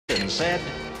Said,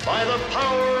 by the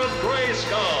power of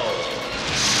Grayskull.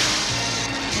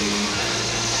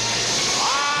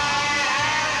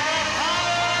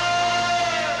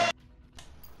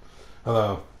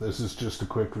 Hello, this is just a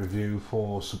quick review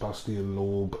for Sebastian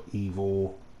Loeb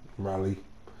Evo Rally.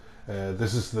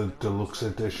 This is the deluxe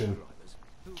edition.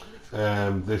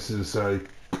 This is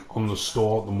on the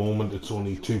store at the moment. It's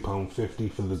only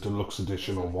 £2.50 for the deluxe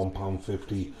edition or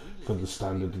 £1.50 for the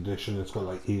standard edition. It's got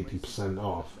like 80%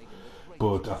 off,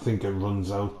 but I think it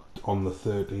runs out on the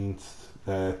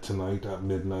 13th tonight at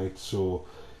midnight, so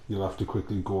you'll have to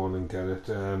quickly go on and get it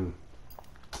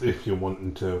if you're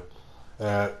wanting to.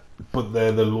 But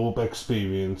they're the Loeb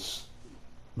experience.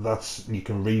 That's, you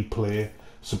can replay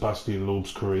Sebastian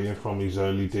Loeb's career from his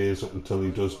early days up until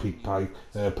he does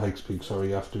Pikes Peak,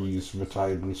 sorry, after he's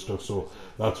retired and stuff. So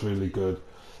that's really good.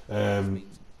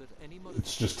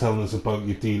 It's just telling us about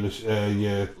your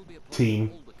your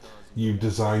team. You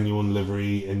design your own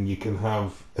livery, and you can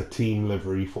have a team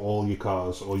livery for all your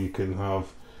cars, or you can have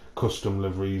custom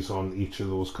liveries on each of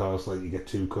those cars. Like you get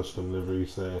 2 custom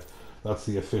liveries there. That's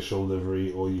the official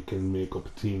livery, or you can make up a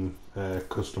team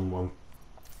custom one.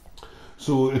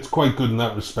 So it's quite good in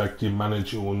that respect. You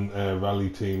manage your own rally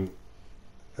team,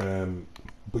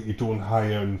 but you don't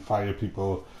hire and fire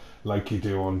people like you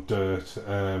do on dirt.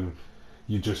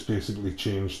 You just basically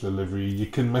change the livery. You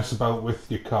can mess about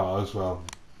with your car as well.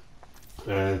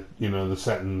 You know, the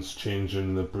settings,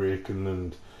 changing the braking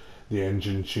and the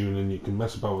engine tuning. You can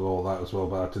mess about with all that as well,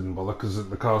 but I didn't bother because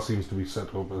the car seems to be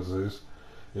set up as is.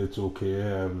 It's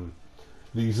okay.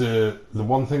 These are the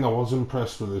one thing I was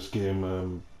impressed with this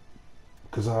game,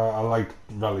 because I like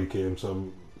rally games.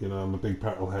 I'm a big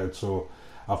petrol head, so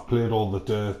I've played all the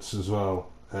dirts as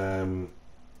well. And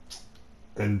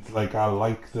like I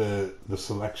like the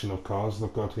selection of cars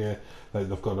they've got here. Like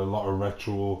they've got a lot of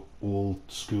retro, old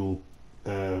school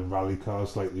rally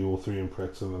cars, like the 03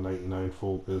 Impreza and the 99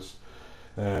 Focus.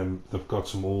 They've got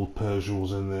some old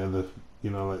Peugeots in there.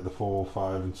 Like the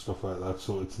 405 and stuff like that.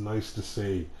 So it's nice to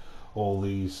see all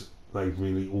these like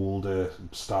really older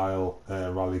style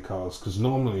rally cars, because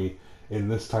normally in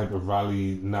this type of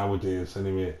rally nowadays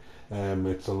anyway,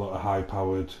 it's a lot of high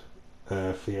powered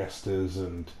Fiestas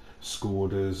and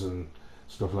Skodas and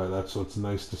stuff like that. So it's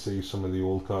nice to see some of the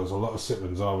old cars. A lot of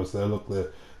Citroens are as there. Look,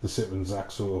 the Citroen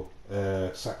Saxo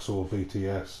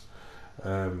VTS.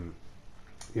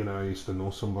 I used to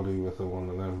know somebody with one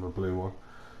of them, a blue one.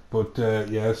 But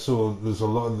yeah, so there's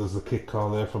the kit car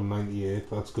there from '98.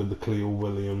 That's good. The Clio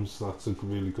Williams. That's a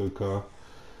really good car.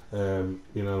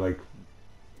 Like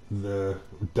the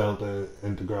Delta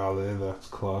Integrale. That's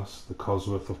class. The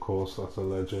Cosworth, of course. That's a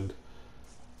legend.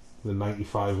 The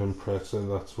 '95 Impreza.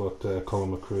 That's what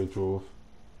Colin McRae drove.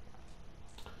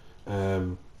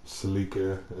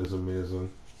 Celica is amazing.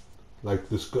 Like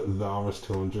the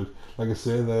RS200. Like I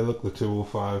say, there. Look, the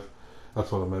 205.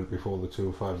 That's what I meant before, the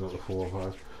 205, not the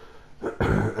 405.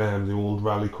 The old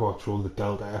Rally Quattro, the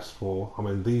Delta S4. I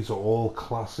mean, these are all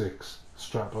classics.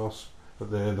 Stratos,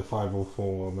 but they're the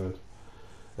 504. I meant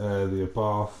the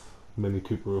Abarth, Mini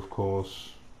Cooper, of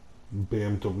course.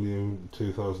 BMW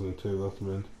 2002. That's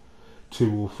meant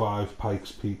 205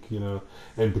 Pikes Peak.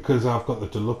 And because I've got the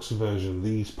deluxe version,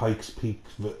 these Pikes Peak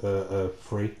are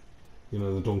free. They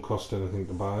don't cost anything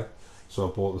to buy. So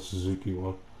I bought the Suzuki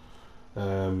one.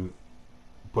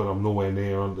 But I'm nowhere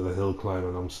near onto the hill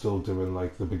climbing. I'm still doing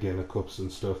like the beginner cups and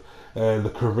stuff.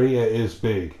 The career is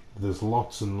big. There's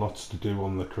lots and lots to do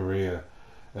on the career.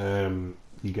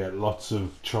 You get lots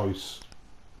of choice,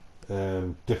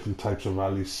 different types of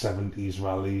rallies, 70s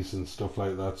rallies and stuff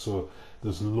like that. So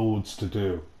there's loads to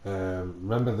do.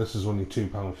 Remember, this is only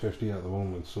 £2.50 at the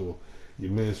moment, so you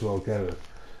may as well get it.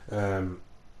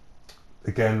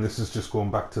 Again, this is just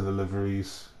going back to the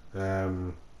liveries.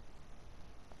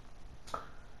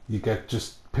 You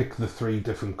just pick the 3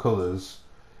 different colours,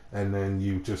 and then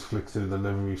you just flick through the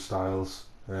livery styles.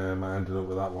 I ended up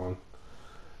with that one.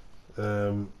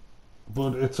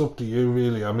 But it's up to you,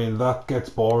 really. I mean, that gets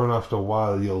boring after a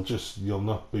while. You'll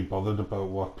not be bothered about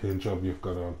what paint job you've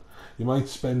got on. You might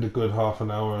spend a good half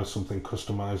an hour or something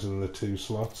customizing the 2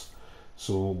 slots.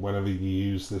 So whenever you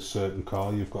use this certain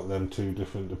car, you've got them 2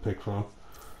 different to pick from.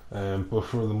 But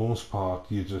for the most part,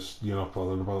 you're not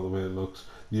bothered about the way it looks.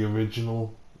 The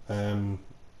original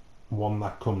one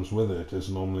that comes with it is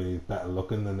normally better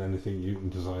looking than anything you can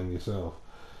design yourself.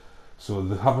 So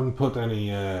they haven't put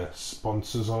any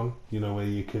sponsors on, where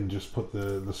you can just put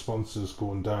the sponsors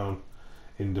going down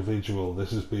individual.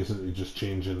 This is basically just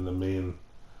changing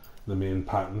the main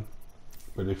pattern.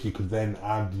 But if you could then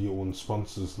add your own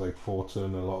sponsors like Forza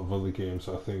and a lot of other games,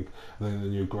 I think the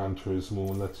new Gran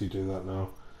Turismo lets you do that now.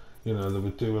 You know, they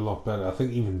would do a lot better. I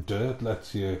think even Dirt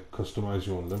lets you customize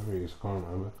your own liveries. I can't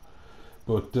remember,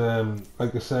 but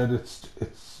like I said, it's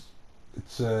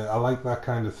I like that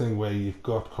kind of thing where you've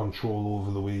got control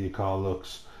over the way your car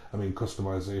looks. I mean,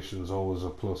 customization is always a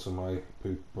plus in my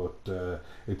book, but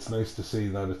it's nice to see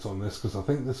that it's on this because I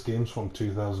think this game's from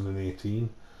 2018,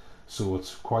 so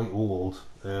it's quite old.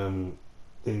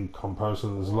 In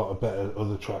comparison, there's a lot of better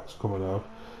other tracks coming out.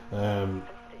 Um,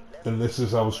 and this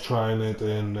is I was trying it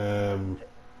in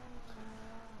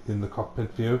the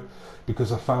cockpit view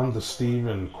because I found the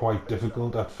steering quite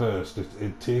difficult at first.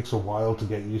 It takes a while to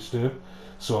get used to.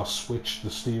 So I switched the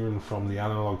steering from the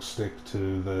analog stick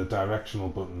to the directional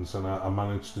buttons, and I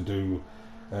managed to do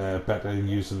better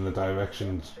using the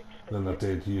directions than I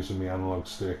did using the analog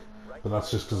stick. But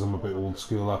that's just because I'm a bit old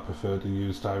school. I prefer to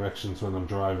use directions when I'm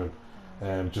driving,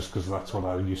 just because that's what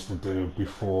I used to do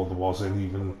before there wasn't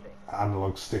even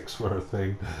analog sticks were a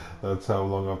thing. That's how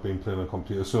long I've been playing on a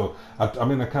computer. So I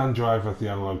mean I can drive with the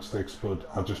analog sticks, but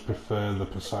I just prefer the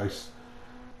precise.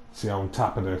 See how I'm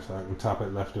tapping it, I can tap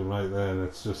it left and right there, and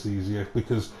it's just easier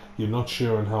because you're not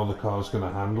sure on how the car's going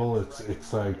to handle.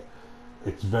 It's like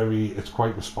it's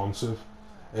quite responsive,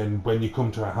 and when you come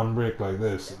to a handbrake like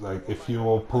this, like if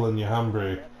you're pulling your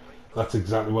handbrake, that's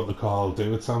exactly what the car will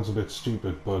do. It sounds a bit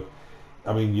stupid, but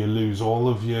I mean, you lose all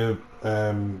of your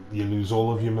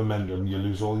momentum, you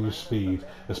lose all your speed,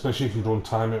 especially if you don't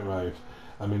time it right.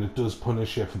 I mean, it does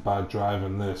punish you for bad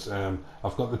driving. This,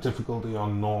 I've got the difficulty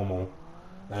on normal,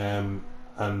 and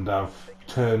I've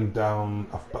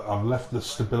left the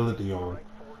stability on,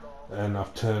 and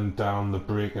I've turned down the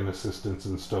braking assistance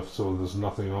and stuff, so there's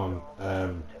nothing on,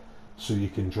 so you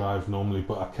can drive normally.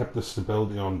 But I kept the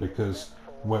stability on because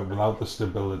without the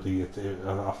stability,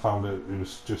 I found it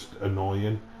was just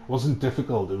annoying. It wasn't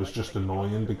difficult, it was just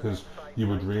annoying because you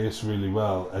would race really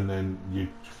well and then you'd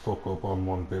fuck up on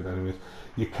one bit anyways.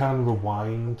 You can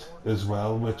rewind as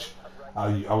well, which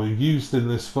I used in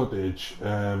this footage,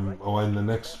 or in the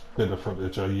next bit of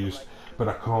footage I used, but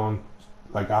I can't,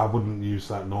 like I wouldn't use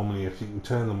that normally. If you can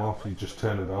turn them off, you just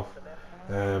turn it off.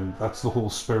 That's the whole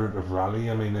spirit of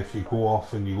rally. I mean, if you go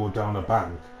off and you go down a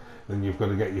bank, then you've got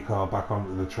to get your car back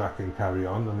onto the track and carry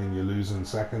on. I mean, you're losing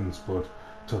seconds, but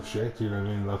tough shit, you know what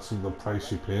I mean? That's the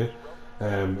price you pay.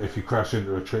 If you crash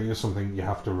into a tree or something, you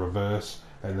have to reverse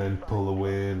and then pull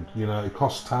away, and you know, it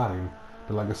costs time,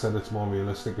 but like I said, it's more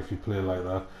realistic if you play like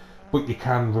that. But you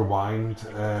can rewind,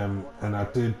 and I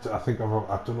think I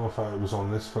don't know if it was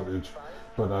on this footage,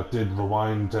 but I did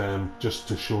rewind, just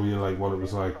to show you like what it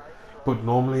was like. But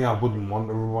normally I wouldn't want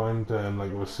to rewind,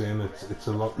 like I was saying, it's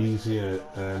a lot easier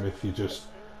if you just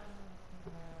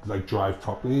like drive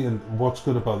properly. And what's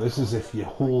good about this is if you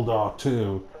hold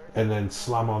R2 and then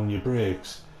slam on your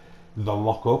brakes, they'll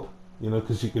lock up, you know,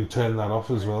 because you can turn that off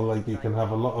as well. Like you can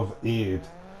have a lot of aid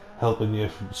helping you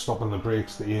stopping the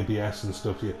brakes, the ABS and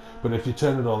stuff. But if you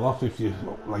turn it all off, if you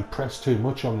like press too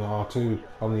much on the R2,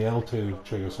 on the L2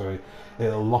 trigger, sorry,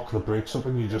 it'll lock the brakes up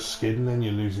and you just skid and then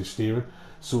you lose your steering.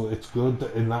 So it's good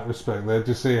in that respect. There,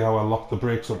 just see how I locked the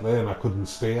brakes up there and I couldn't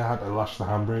stay. I had to lash the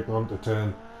handbrake on to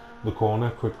turn the corner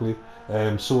quickly.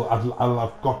 So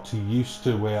I've got to used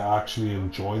to where I actually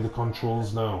enjoy the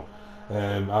controls now.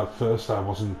 At first I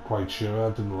wasn't quite sure, I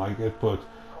didn't like it, but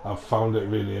I've found it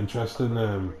really interesting.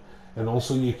 And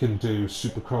also you can do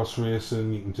supercross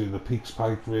racing, you can do the peaks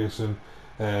pipe racing,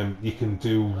 you can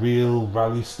do real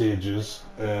rally stages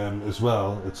as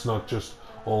well. It's not just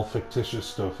all fictitious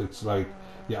stuff, it's like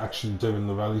you're actually doing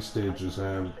the rally stages.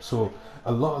 So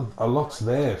a lot's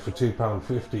there for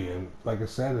 £2.50, and like I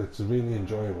said, it's really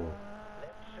enjoyable.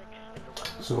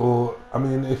 So I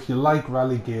mean, if you like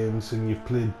rally games and you've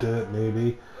played Dirt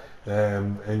maybe,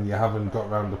 and you haven't got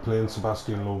around to playing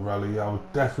Sebastian Loeb Rally, I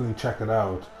would definitely check it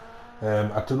out.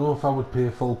 I don't know if I would pay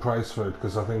full price for it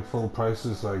because I think full price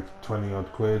is like 20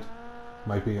 odd quid.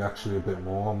 Might be actually a bit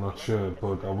more, I'm not sure,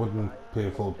 but I wouldn't pay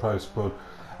full price. But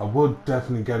I would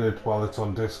definitely get it while it's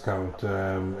on discount.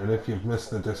 And if you've missed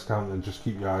the discount, then just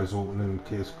keep your eyes open in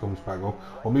case it comes back up.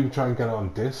 Or maybe try and get it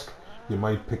on disc. You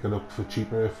might pick it up for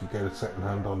cheaper if you get it second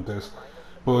hand on disc.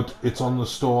 But it's on the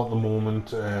store at the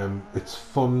moment. It's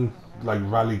fun, like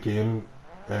rally game.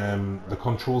 The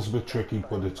controls a bit tricky,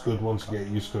 but it's good once you get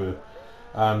used to it.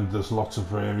 And there's lots of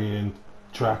varying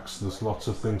tracks, there's lots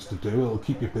of things to do. It'll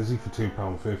keep you busy for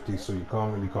 £2.50, so you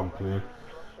can't really complain.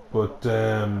 But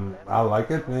I like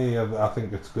it, me. I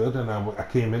think it's good, and I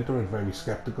came into it very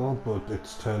skeptical, but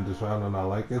it's turned as well, and I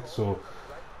like it. So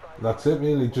that's it,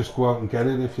 really. Just go out and get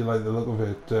it if you like the look of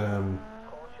it.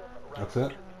 That's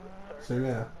it. See you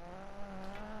later.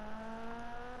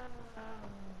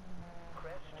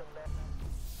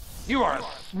 You are a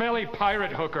smelly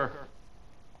pirate hooker.